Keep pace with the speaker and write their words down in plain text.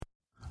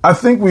I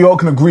think we all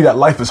can agree that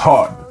life is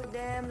hard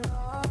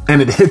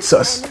and it hits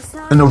us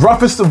in the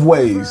roughest of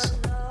ways,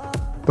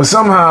 but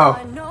somehow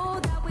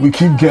we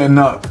keep getting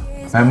up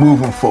and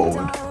moving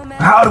forward.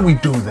 How do we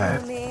do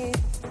that?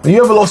 Have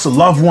you ever lost a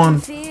loved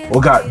one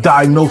or got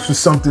diagnosed with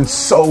something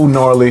so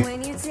gnarly?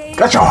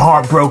 Got your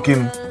heart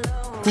broken?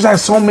 Just had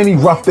so many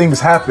rough things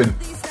happen.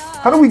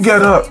 How do we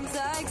get up?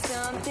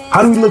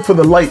 How do we look for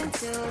the light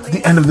at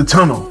the end of the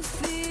tunnel?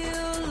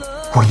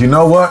 Well, you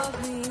know what?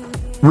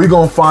 We're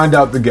going to find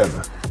out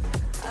together.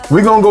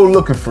 We're going to go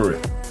looking for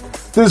it.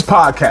 This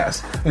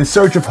podcast, In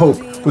Search of Hope,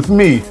 with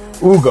me,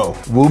 Ugo,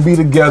 we'll be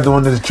together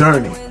on this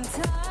journey.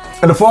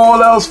 And if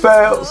all else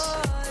fails,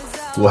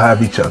 we'll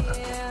have each other.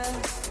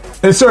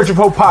 In Search of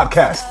Hope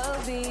podcast.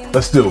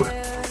 Let's do it.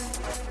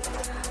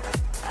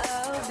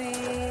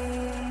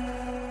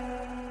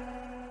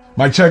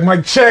 Mic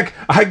check.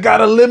 I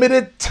got a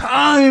limited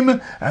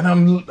time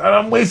and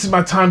I'm wasting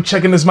my time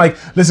checking this mic.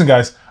 Listen,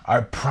 guys,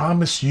 I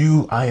promise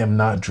you I am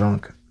not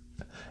drunk.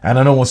 And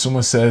I know when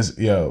someone says,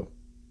 yo,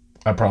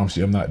 I promise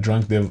you I'm not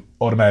drunk, they're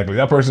automatically,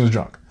 that person is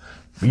drunk.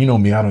 But you know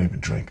me, I don't even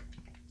drink.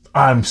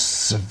 I'm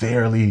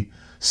severely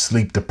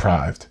sleep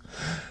deprived.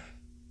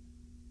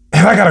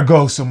 And I gotta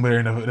go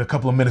somewhere in a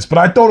couple of minutes. But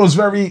I thought it was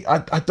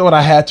I thought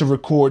I had to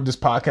record this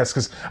podcast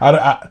because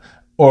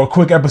or a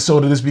quick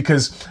episode of this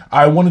because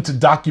I wanted to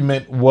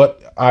document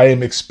what I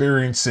am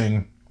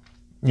experiencing,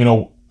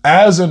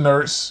 as a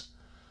nurse.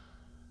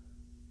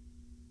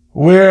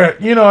 Where,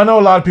 I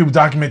know a lot of people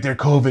document their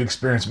COVID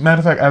experience. Matter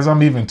of fact, as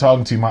I'm even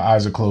talking to you, my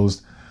eyes are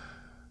closed.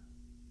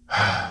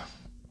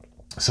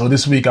 So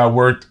this week I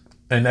worked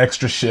an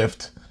extra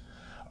shift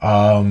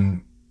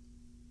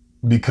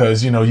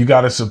because, you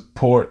got to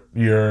support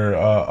your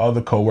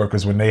other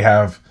coworkers when they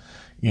have,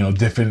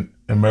 different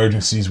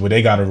emergencies where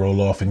they got to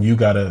roll off, and you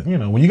got to,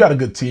 when you got a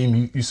good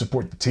team, you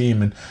support the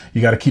team, and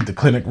you got to keep the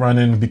clinic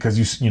running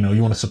because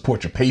you want to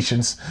support your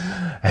patients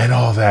and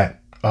all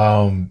that.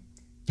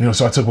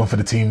 So I took one for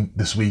the team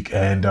this week,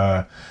 and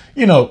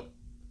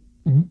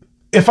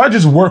if I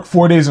just work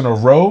 4 days in a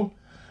row,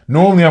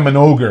 normally I'm an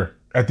ogre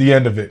at the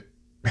end of it.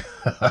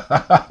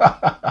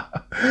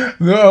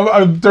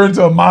 I turn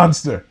to a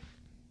monster.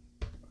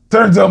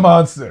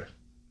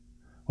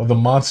 Well, the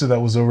monster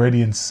that was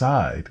already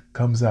inside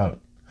comes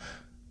out.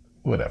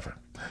 Whatever.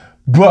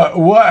 But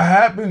what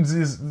happens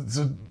is,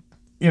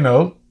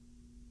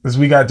 is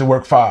we got to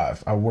work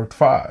 5. I worked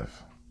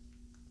 5.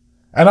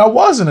 And I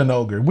wasn't an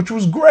ogre, which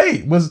was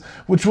great,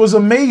 which was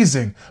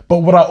amazing. But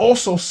what I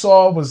also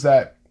saw was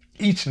that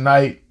each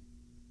night,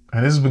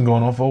 and this has been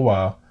going on for a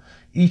while,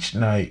 each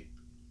night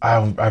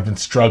I've been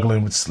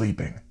struggling with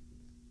sleeping.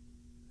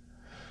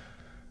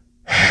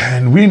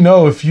 And we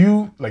know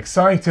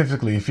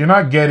scientifically, if you're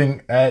not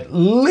getting at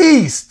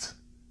least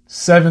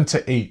 7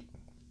 to 8,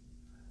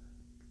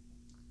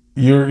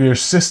 your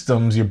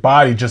systems, your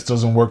body just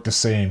doesn't work the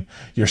same.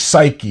 Your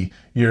psyche,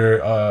 your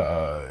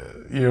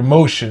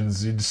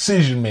emotions, your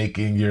decision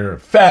making, your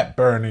fat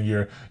burning,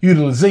 your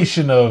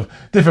utilization of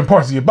different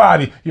parts of your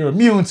body, your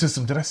immune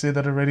system. Did I say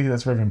that already?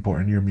 That's very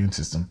important. Your immune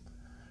system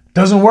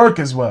doesn't work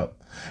as well.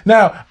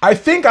 Now, I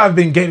think I've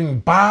been getting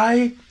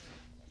by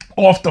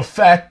off the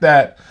fact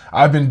that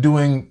I've been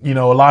doing, a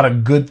lot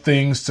of good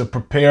things to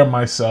prepare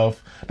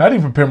myself, not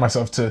even prepare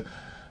myself to,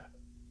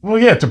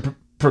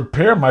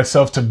 prepare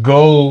myself to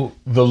go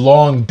the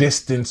long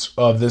distance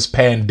of this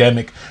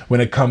pandemic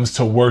when it comes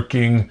to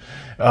working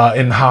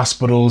in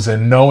hospitals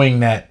and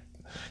knowing that,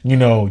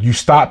 you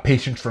stop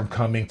patients from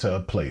coming to a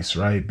place,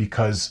 right?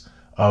 Because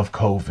of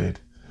COVID.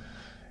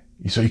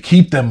 So you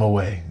keep them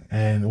away.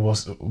 And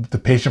the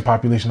patient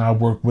population I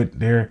work with,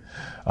 they're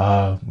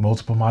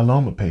multiple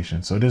myeloma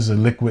patients. So there's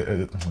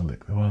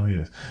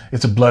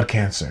it's a blood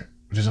cancer,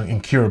 which is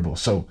incurable.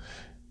 So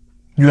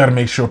you got to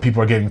make sure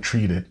people are getting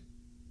treated.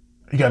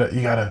 You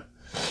gotta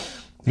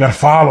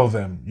follow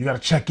them. You gotta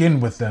check in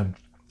with them.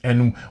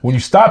 And when you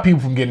stop people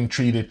from getting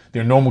treated,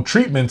 their normal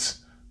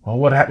treatments, well,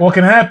 what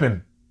can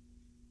happen?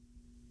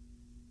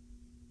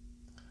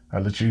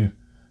 I'll let you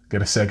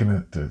get a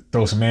second to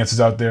throw some answers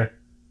out there.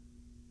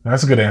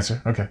 That's a good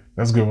answer. Okay,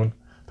 that's a good one.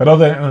 That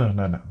other,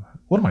 no.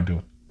 What am I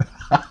doing?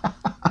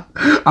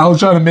 I was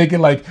trying to make it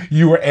like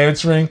you were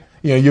answering.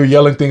 You're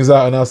yelling things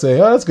out, and I'll say,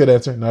 "Oh, that's a good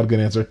answer." Not a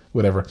good answer.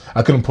 Whatever.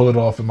 I couldn't pull it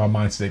off in my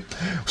mind state.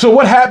 So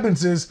what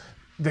happens is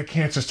the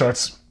cancer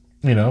starts,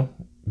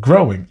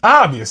 growing.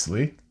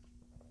 Obviously,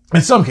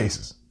 in some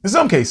cases.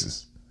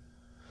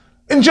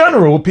 In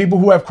general, with people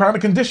who have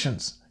chronic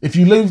conditions, if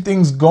you leave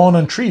things going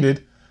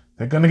untreated,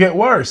 they're gonna get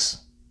worse.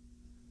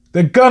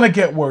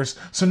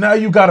 So now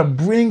you got to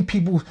bring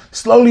people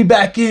slowly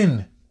back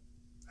in.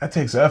 That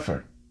takes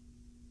effort.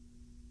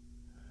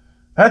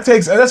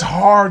 That's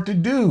hard to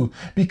do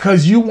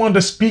because you want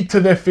to speak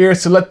to their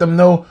fears to let them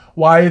know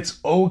why it's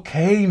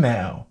okay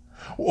now,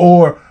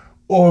 or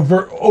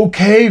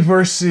okay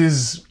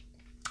versus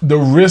the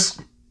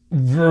risk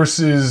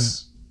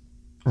versus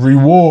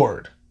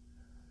reward,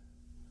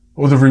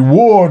 or the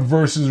reward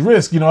versus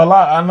risk. I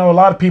know a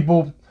lot of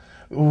people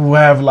who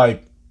have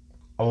like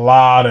a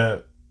lot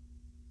of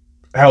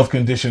health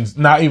conditions,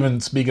 not even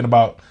speaking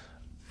about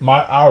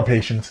our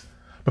patients,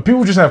 but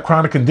people just have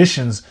chronic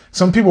conditions.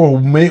 Some people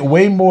are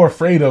way more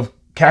afraid of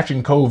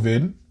catching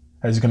COVID,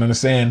 as you can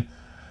understand,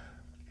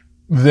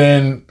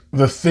 than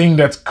the thing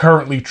that's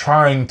currently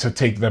trying to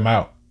take them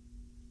out.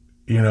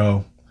 You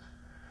know,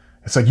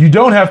 it's like you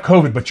don't have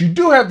COVID, but you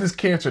do have this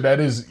cancer that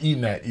is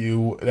eating at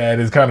you, that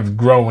is kind of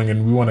growing,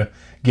 and we want to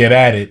get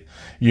at it.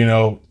 You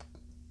know,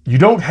 you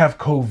don't have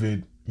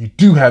COVID. You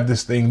do have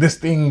this thing. This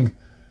thing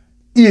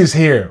is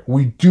here.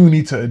 We do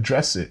need to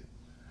address it.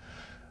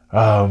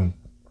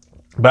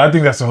 But I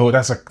think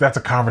that's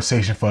a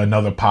conversation for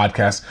another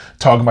podcast,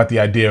 talking about the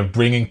idea of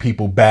bringing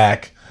people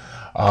back,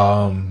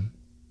 and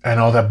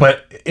all that.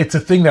 But it's a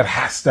thing that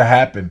has to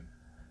happen.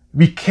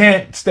 We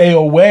can't stay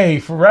away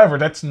forever.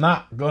 That's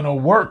not gonna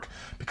work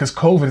because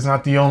COVID is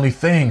not the only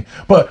thing.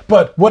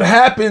 But what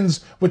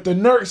happens with the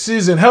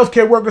nurses and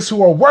healthcare workers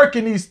who are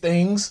working these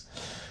things?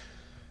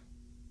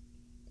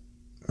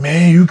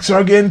 Man, you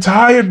start getting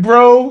tired,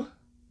 bro.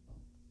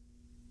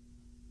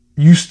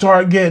 You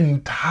start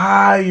getting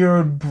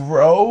tired,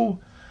 bro.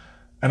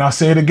 And I'll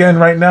say it again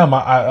right now.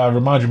 I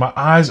remind you, my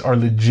eyes are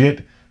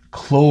legit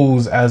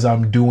closed as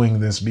I'm doing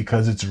this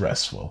because it's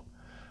restful.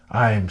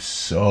 I am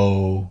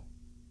so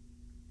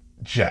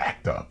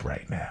jacked up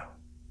right now.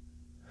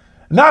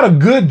 Not a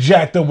good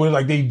jacked up where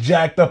like they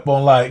jacked up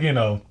on like, you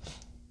know,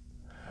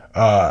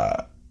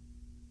 what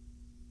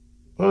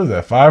is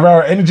that?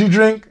 5-hour energy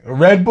drink? A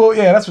Red Bull?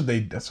 Yeah, that's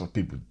what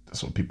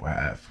people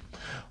have.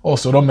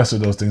 Also, don't mess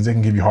with those things. They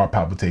can give you heart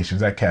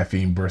palpitations. That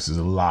caffeine bursts is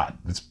a lot.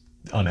 It's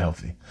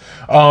unhealthy.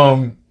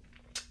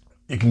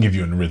 It can give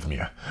you an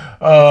arrhythmia.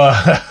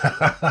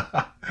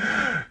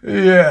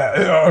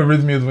 Yeah,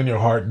 arrhythmia is when your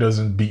heart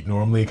doesn't beat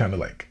normally. Kind of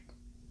like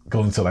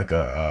goes into like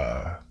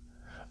a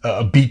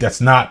beat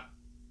that's not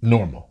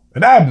normal,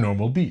 an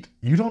abnormal beat.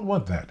 You don't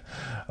want that.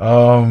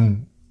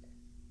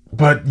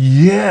 But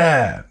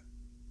yeah,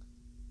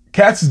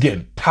 cats is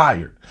getting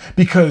tired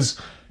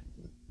because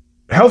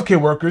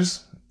healthcare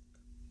workers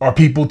are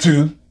people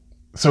too.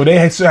 So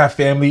they still have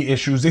family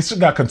issues. They still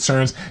got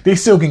concerns. They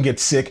still can get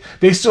sick.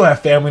 They still have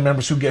family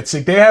members who get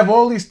sick. They have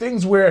all these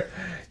things where,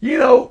 you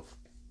know,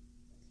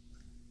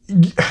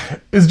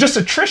 it's just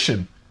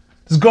attrition.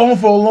 It's going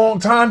for a long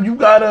time. You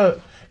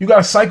gotta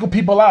cycle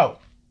people out.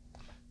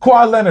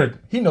 Kawhi Leonard,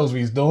 he knows what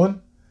he's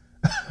doing.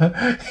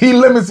 He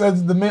limits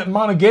the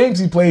amount of games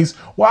he plays.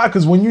 Why?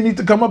 Because when you need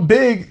to come up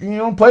big, you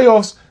know,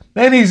 playoffs,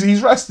 then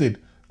he's rested.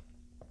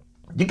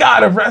 You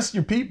gotta rest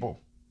your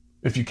people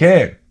if you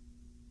can.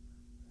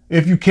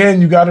 If you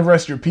can, you got to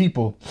rest your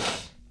people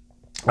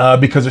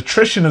because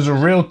attrition is a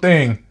real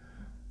thing.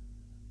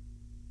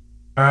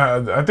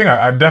 I think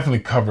I definitely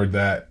covered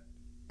that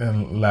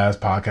in the last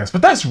podcast,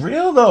 but that's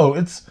real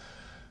though.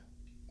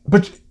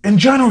 But in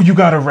general, you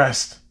got to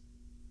rest.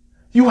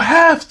 You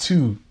have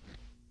to.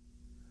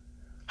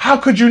 How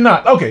could you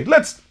not? Okay,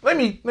 let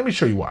me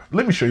show you why.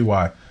 Let me show you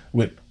why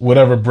with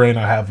whatever brain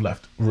I have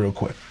left real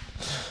quick.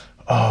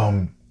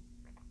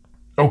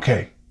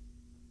 Okay.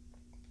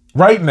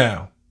 Right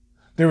now,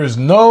 there is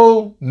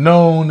no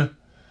known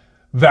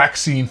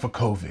vaccine for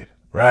COVID,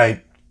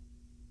 right?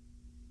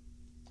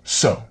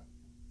 So,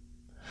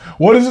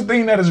 what is the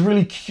thing that is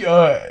really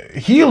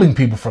healing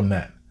people from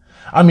that?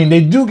 I mean,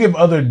 they do give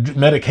other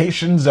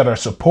medications that are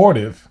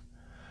supportive,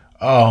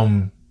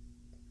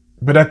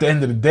 but at the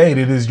end of the day, it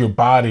is your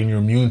body and your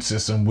immune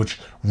system which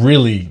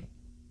really,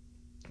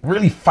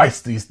 really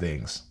fights these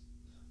things.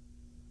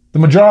 The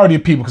majority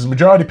of people, because the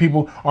majority of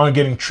people aren't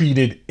getting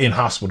treated in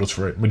hospitals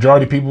for it.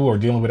 Majority of people are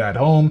dealing with it at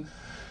home.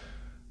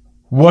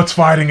 What's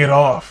fighting it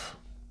off?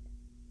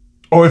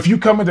 Or if you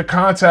come into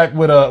contact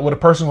with a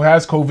person who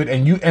has COVID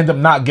and you end up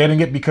not getting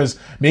it because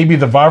maybe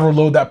the viral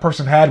load that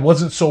person had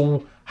wasn't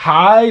so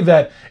high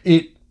that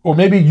or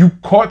maybe you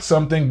caught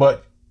something,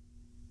 but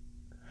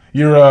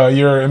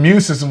your immune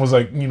system was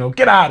like, you know,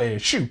 get out of here,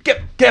 shoot,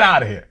 get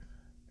out of here.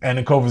 And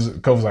then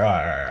COVID's like, all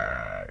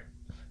right,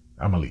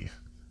 I'm gonna leave.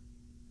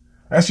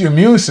 That's your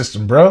immune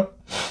system, bro.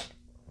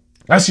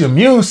 That's your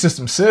immune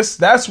system, sis.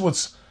 That's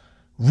what's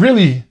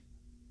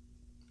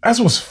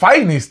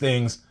fighting these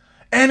things.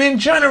 And in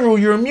general,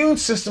 your immune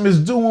system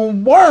is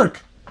doing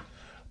work.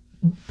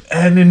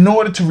 And in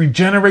order to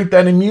regenerate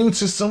that immune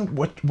system,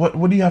 what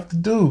do you have to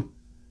do?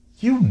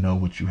 You know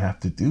what you have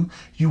to do.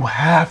 You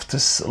have to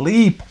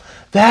sleep.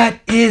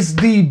 That is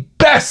the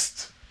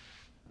best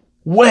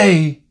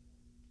way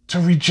to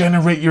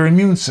regenerate your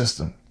immune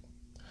system.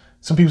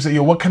 Some people say,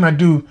 yo, what can I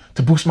do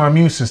to boost my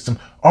immune system?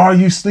 Are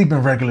you sleeping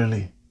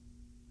regularly?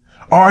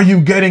 Are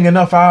you getting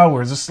enough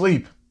hours of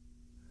sleep?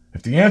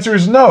 If the answer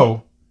is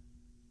no,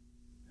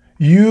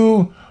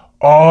 you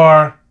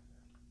are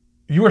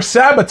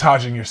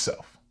sabotaging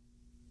yourself.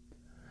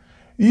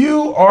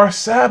 You are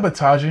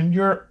sabotaging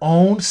your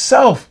own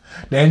self.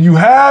 Then you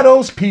have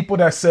those people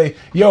that say,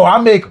 yo,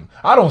 I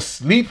don't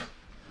sleep.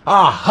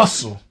 I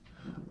hustle.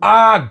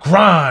 I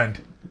grind.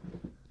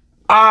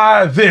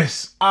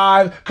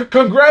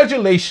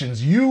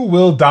 Congratulations, you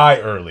will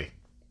die early.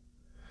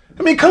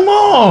 I mean, come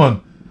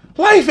on.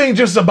 Life ain't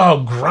just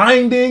about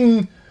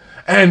grinding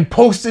and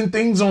posting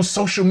things on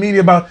social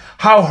media about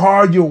how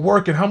hard you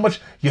work and how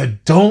much you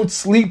don't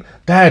sleep,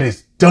 that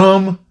is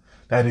dumb.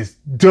 That is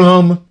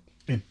dumb.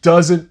 It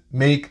doesn't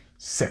make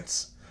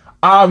sense.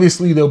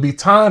 Obviously, there'll be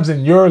times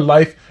in your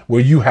life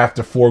where you have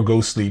to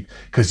forego sleep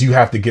because you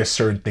have to get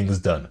certain things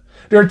done.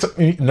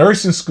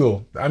 Nursing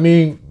school. I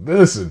mean,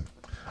 listen,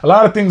 a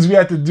lot of things we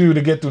had to do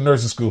to get through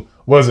nursing school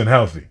wasn't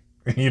healthy,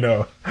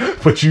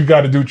 but you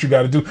got to do what you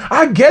got to do.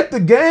 I get the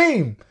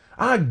game.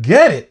 I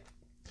get it.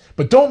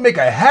 But don't make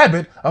a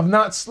habit of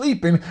not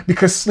sleeping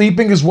because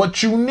sleeping is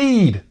what you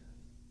need.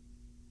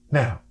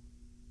 Now,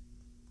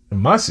 in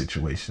my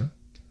situation,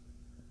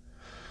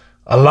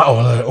 a lot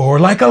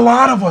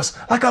of us,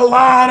 like a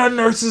lot of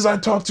nurses I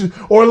talk to,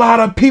 or a lot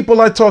of people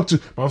I talk to,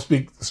 I'll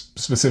speak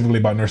specifically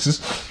about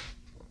nurses,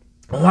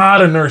 a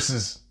lot of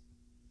nurses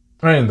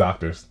and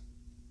doctors.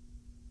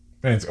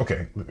 And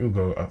okay, we'll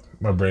go up.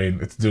 My brain,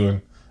 it's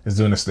doing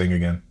this thing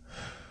again.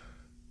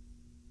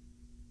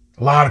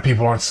 A lot of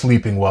people aren't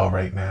sleeping well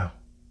right now.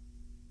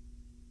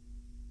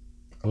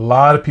 A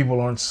lot of people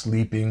aren't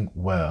sleeping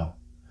well.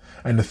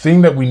 And the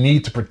thing that we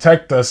need to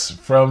protect us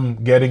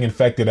from getting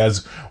infected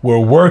as we're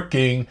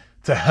working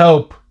to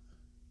help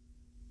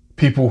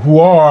people who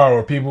are,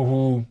 or people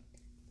who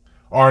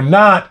are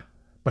not,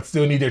 but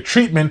still need their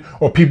treatment,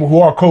 or people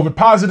who are COVID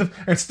positive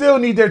and still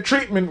need their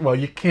treatment. Well,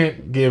 you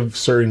can't give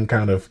certain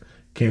kind of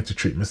cancer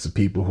treatments to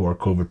people who are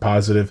COVID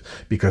positive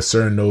because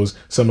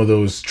some of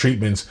those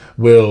treatments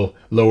will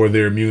lower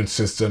their immune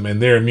system,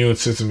 and their immune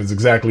system is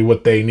exactly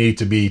what they need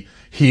to be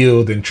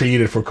healed and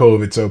treated for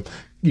COVID. So,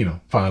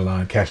 fine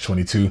line,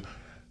 catch-22.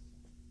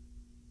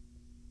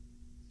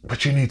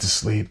 But you need to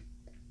sleep.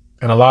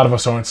 And a lot of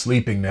us aren't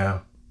sleeping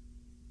now.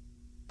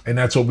 And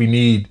that's what we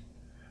need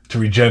to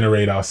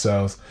regenerate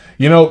ourselves.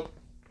 The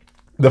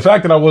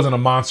fact that I wasn't a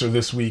monster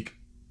this week,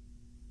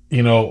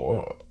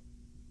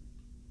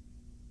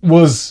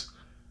 was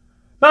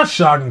not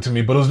shocking to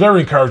me, but it was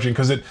very encouraging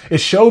because it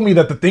showed me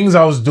that the things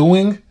I was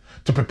doing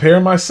to prepare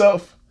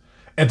myself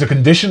and to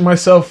condition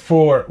myself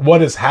for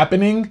what is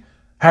happening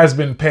has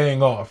been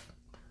paying off.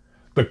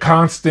 The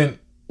constant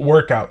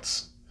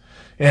workouts.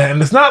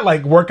 And it's not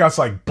like workouts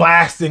like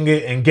blasting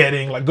it and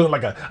getting like good,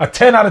 like a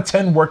 10 out of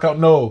 10 workout,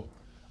 no.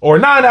 Or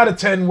 9 out of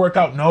 10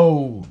 workout,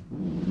 no.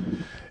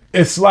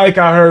 It's like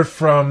I heard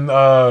from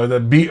the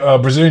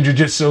Brazilian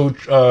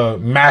Jiu-Jitsu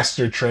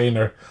master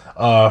trainer,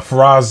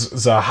 Faraz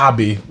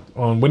Zahabi,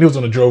 when he was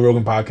on the Joe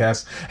Rogan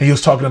podcast, and he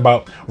was talking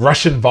about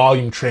Russian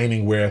volume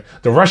training, where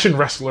the Russian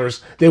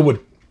wrestlers, they would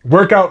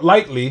work out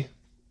lightly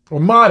or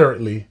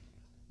moderately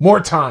more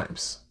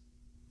times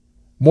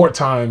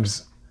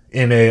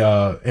in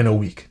a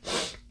week.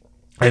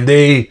 And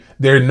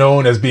they're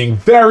known as being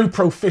very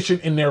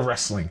proficient in their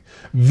wrestling.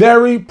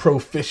 Very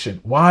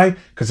proficient. Why?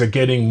 Because they're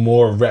getting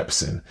more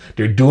reps in.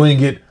 They're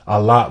doing it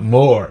a lot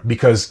more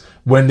because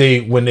when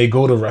they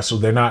go to wrestle,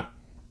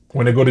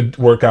 when they go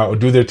to work out or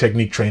do their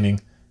technique training,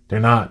 they're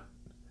not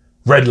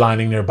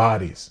redlining their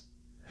bodies.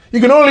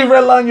 You can only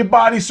redline your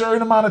body a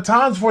certain amount of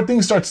times before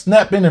things start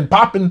snapping and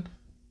popping.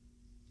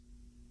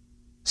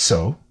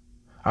 So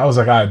I was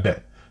like, I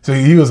bet. So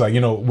he was like,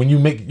 when you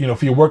make,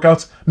 for your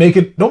workouts,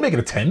 don't make it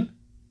a 10.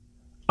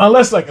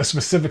 Unless like a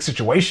specific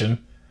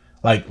situation,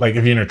 like if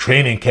you're in a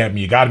training camp,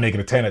 you got to make it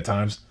a 10 at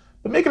times,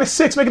 but make it a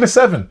 6, make it a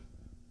 7.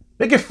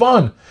 Make it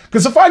fun.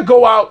 Because if I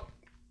go out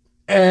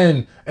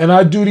and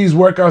I do these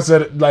workouts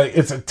that like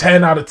it's a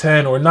 10 out of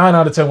 10 or 9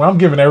 out of 10 where I'm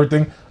giving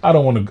everything, I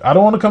don't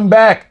want to come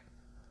back.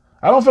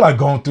 I don't feel like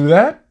going through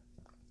that.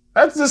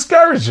 That's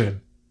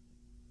discouraging.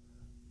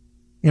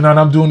 And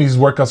I'm doing these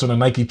workouts on the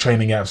Nike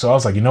training app. So I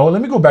was like,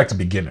 let me go back to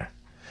beginner.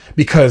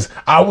 Because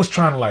I was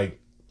trying to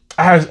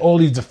I had all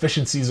these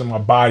deficiencies in my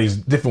body,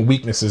 different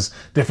weaknesses,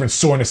 different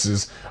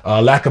sorenesses,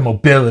 lack of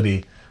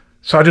mobility.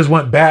 So I just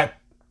went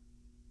back.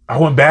 I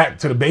went back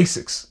to the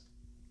basics.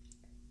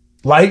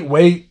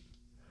 Lightweight,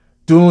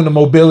 doing the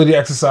mobility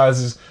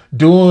exercises,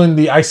 doing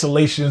the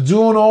isolations,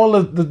 doing all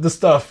of the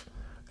stuff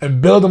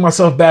and building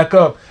myself back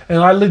up. And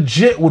I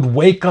legit would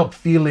wake up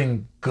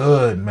feeling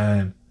good,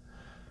 man.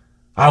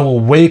 I will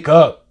wake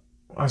up.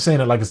 I'm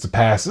saying it like it's the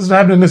past. This is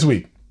happening this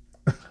week.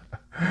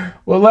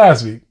 Well,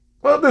 last week.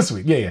 Well, this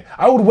week. Yeah.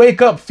 I would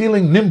wake up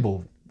feeling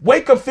nimble.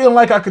 Wake up feeling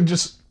like I could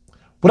just,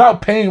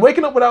 without pain.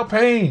 Waking up without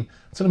pain.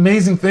 It's an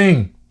amazing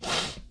thing.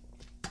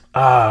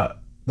 The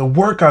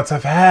workouts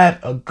have had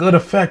a good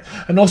effect.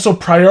 And also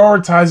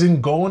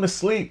prioritizing going to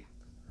sleep.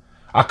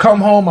 I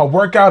come home, I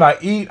work out, I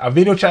eat, I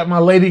video chat my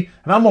lady,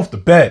 and I'm off to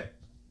bed.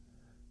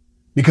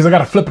 Because I got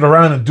to flip it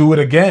around and do it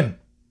again.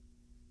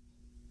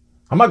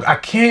 I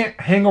can't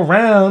hang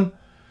around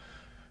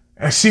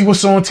and see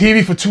what's on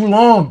TV for too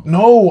long.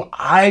 No,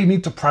 I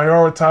need to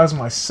prioritize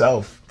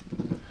myself.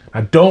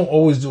 I don't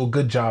always do a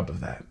good job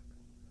of that.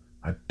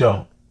 I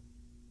don't.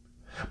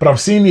 But I'm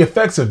seeing the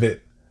effects of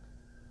it.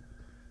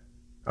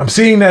 I'm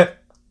seeing that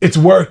it's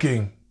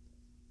working.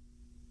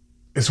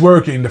 It's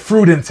working. The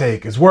fruit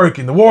intake is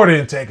working. The water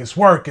intake is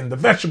working. The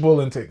vegetable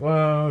intake.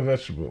 Well,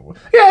 vegetable.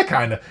 Yeah,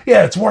 kind of.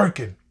 Yeah, it's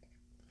working.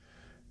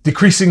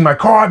 Decreasing my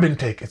carb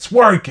intake. It's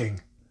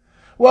working.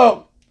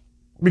 Well,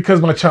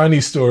 because my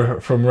Chinese store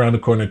from around the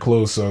corner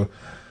closed, so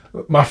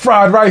my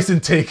fried rice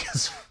intake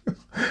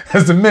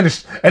has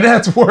diminished, and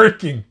that's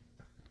working.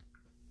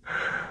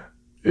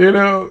 You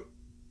know,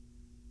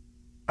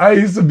 I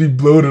used to be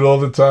bloated all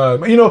the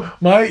time. You know,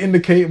 my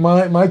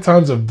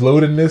times of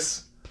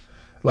bloatedness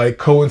like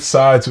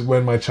coincides with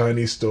when my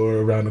Chinese store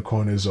around the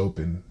corner is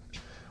open.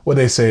 What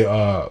they say,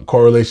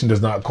 correlation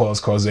does not cause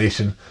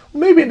causation.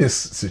 Maybe in this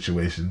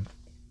situation,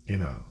 you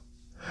know.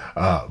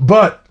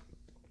 But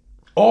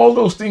all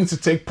those things to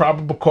take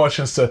proper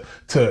precautions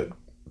to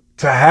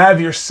have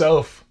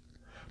yourself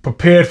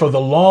prepared for the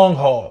long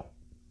haul.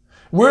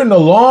 We're in the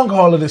long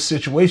haul of this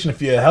situation.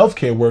 If you're a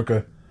healthcare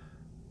worker,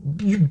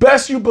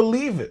 best you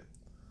believe it.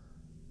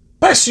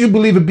 Best you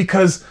believe it,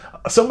 because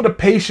some of the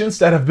patients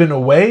that have been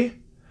away,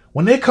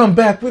 when they come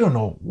back, we don't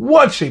know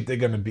what shape they're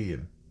going to be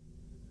in.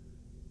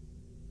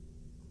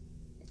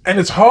 And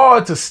it's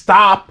hard to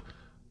stop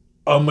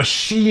a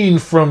machine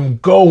from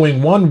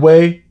going one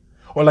way,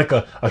 or like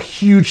a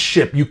huge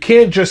ship. You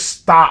can't just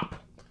stop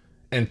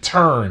and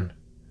turn.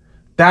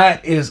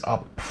 That is a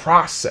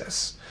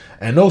process.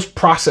 And those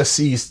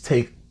processes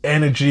take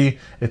energy.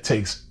 It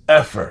takes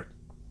effort.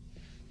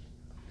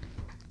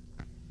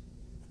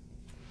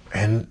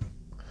 And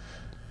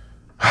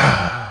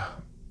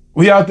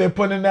we out there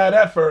putting in that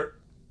effort.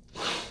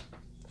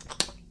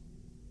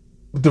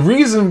 But the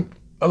reason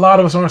a lot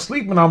of us aren't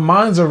sleeping, our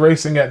minds are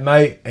racing at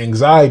night,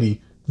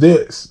 anxiety,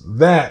 this,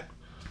 that.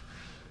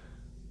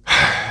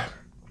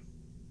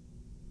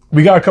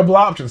 We got a couple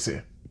options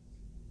here.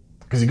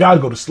 Because you got to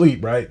go to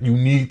sleep, right? You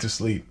need to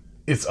sleep.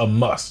 It's a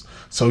must.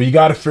 So you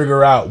got to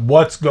figure out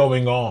what's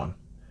going on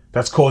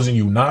that's causing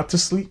you not to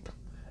sleep.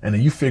 And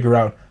then you figure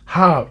out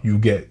how you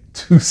get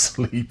to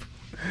sleep.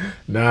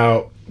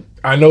 Now,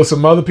 I know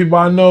some other people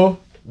I know,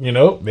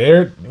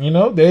 there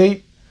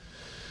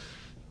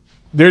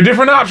are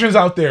different options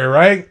out there,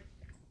 right?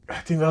 I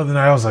think the other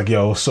night I was like,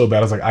 yo, it was so bad.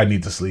 I was like, I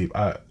need to sleep.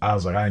 I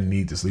was like, I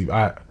need to sleep.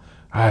 I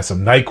had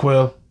some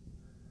NyQuil.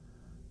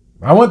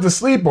 I went to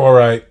sleep all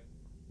right.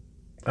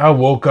 I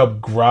woke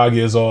up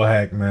groggy as all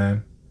heck, man.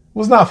 It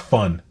was not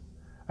fun.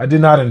 I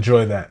did not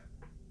enjoy that.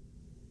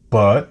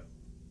 But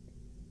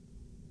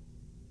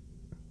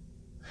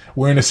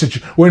we're in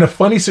a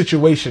funny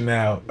situation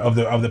now of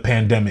the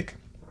pandemic,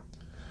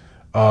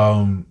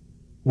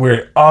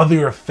 where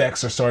other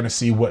effects are starting to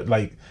see what,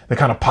 like, they're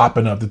kind of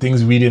popping up. The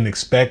things we didn't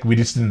expect, we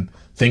just didn't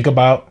think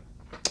about,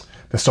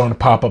 they're starting to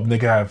pop up, and they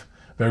can have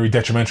very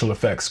detrimental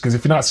effects. Because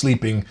if you're not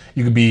sleeping,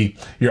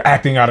 you're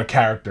acting out of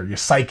character. Your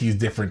psyche is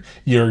different.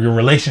 Your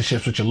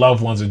relationships with your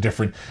loved ones are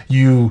different.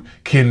 You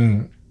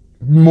can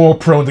more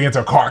prone to get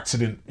into a car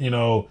accident.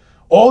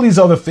 All these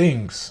other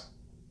things.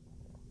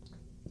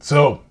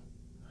 So,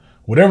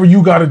 whatever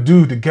you got to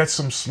do to get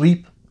some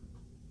sleep,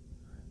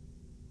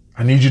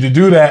 I need you to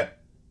do that.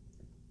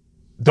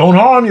 Don't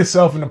harm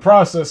yourself in the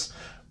process.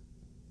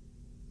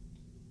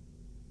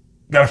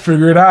 Got to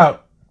figure it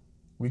out.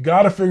 We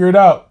got to figure it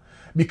out.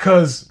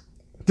 Because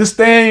this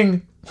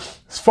thing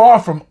is far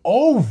from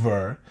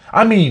over.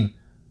 I mean,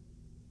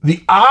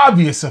 the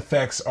obvious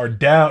effects are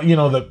down.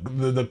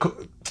 The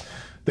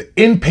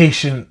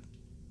inpatient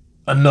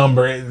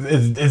number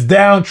is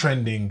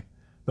downtrending.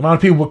 The amount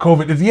of people with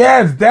COVID it's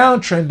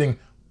downtrending.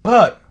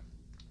 But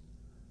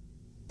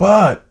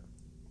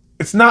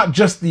it's not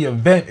just the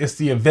event, it's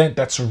the event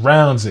that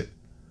surrounds it.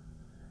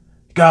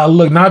 You gotta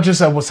look not just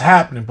at what's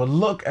happening, but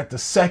look at the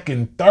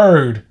second,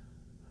 third,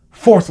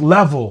 fourth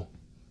level.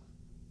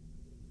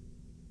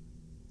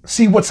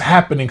 See what's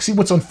happening, see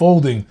what's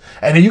unfolding.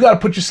 And then you gotta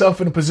put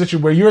yourself in a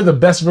position where you're the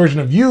best version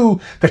of you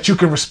that you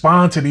can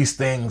respond to these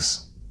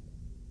things.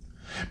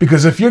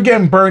 Because if you're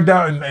getting burned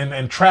out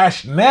and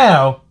trashed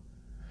now,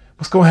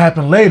 what's gonna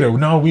happen later?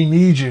 No, we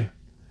need you.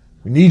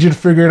 We need you to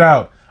figure it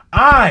out.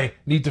 I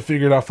need to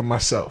figure it out for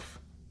myself.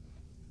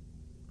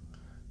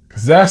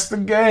 Because that's the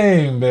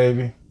game,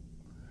 baby.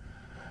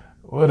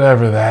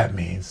 Whatever that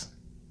means.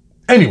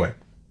 Anyway,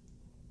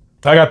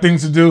 I got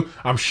things to do.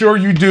 I'm sure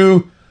you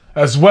do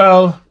as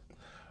well.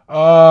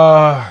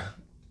 I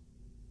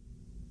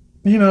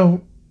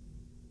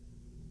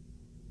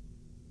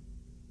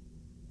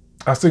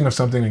was thinking of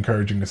something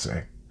encouraging to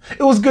say.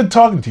 It was good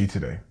talking to you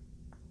today.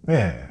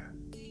 Yeah.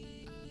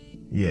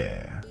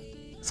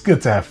 It's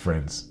good to have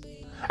friends.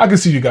 I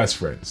consider you guys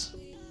friends.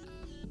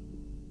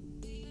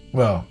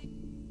 Well,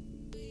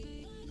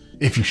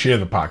 if you share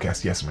the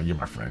podcast, yes, man, you're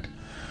my friend.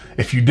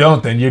 If you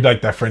don't, then you're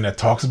like that friend that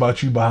talks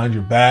about you behind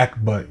your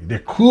back, but they're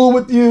cool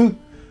with you.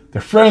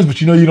 They're friends,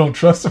 but you don't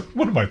trust them.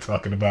 What am I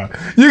talking about?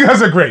 You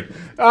guys are great.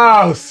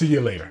 I'll see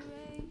you later.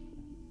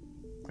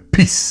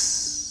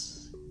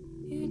 Peace.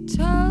 You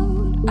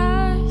told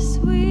us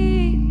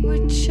we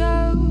were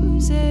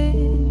chosen,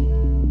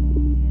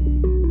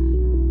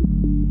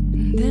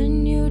 and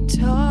then you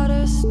taught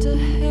us to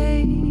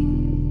hate.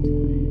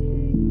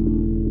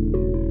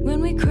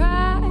 When we cried